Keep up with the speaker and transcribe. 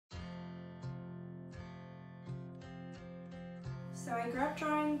So I grew up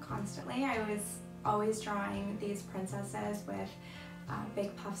drawing constantly. I was always drawing these princesses with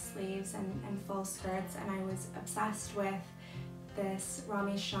big puff sleeves and full skirts, and I was obsessed with this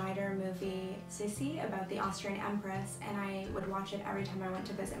Romy Schneider movie, Sissi, about the Austrian Empress, and I would watch it every time I went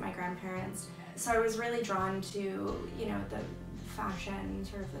to visit my grandparents. So I was really drawn to, you know, the fashion,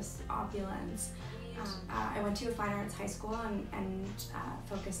 sort of this opulence. I went to a fine arts high school and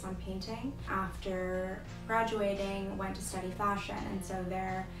focused on painting. After graduating, went to study fashion, and so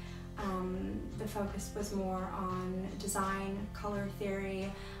there the focus was more on design, color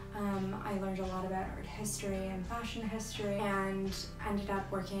theory. I learned a lot about art history and fashion history, and ended up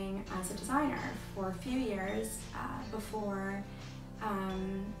working as a designer for a few years before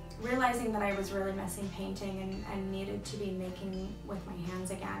realizing that I was really missing painting and needed to be making with my hands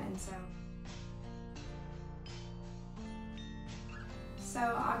again. And so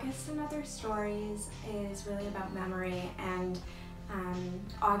August and Other Stories is really about memory, and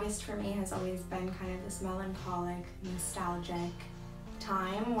August for me has always been kind of this melancholic, nostalgic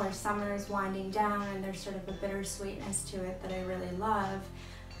time where summer is winding down and there's sort of a bittersweetness to it that I really love.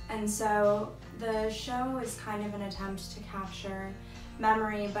 And so the show is kind of an attempt to capture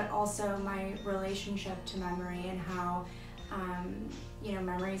memory, but also my relationship to memory, and how you know,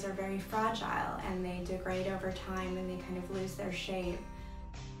 memories are very fragile and they degrade over time and they kind of lose their shape.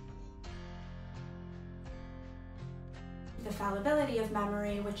 The fallibility of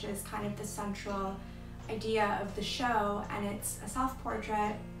memory, which is kind of the central idea of the show, and it's a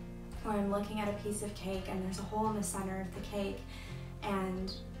self-portrait where I'm looking at a piece of cake and there's a hole in the center of the cake,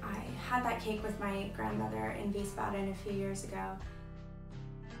 and I had that cake with my grandmother in Wiesbaden a few years ago.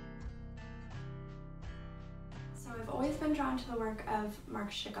 So I've always been drawn to the work of Marc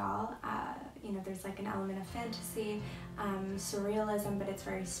Chagall. You know, there's like an element of fantasy, surrealism, but it's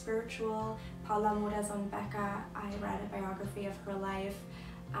very spiritual. Paula Morazon-Becker, I read a biography of her life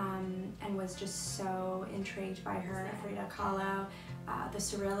and was just so intrigued by her. Frida Kahlo, the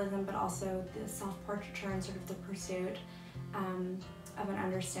surrealism, but also the self-portraiture and sort of the pursuit of an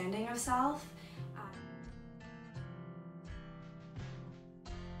understanding of self.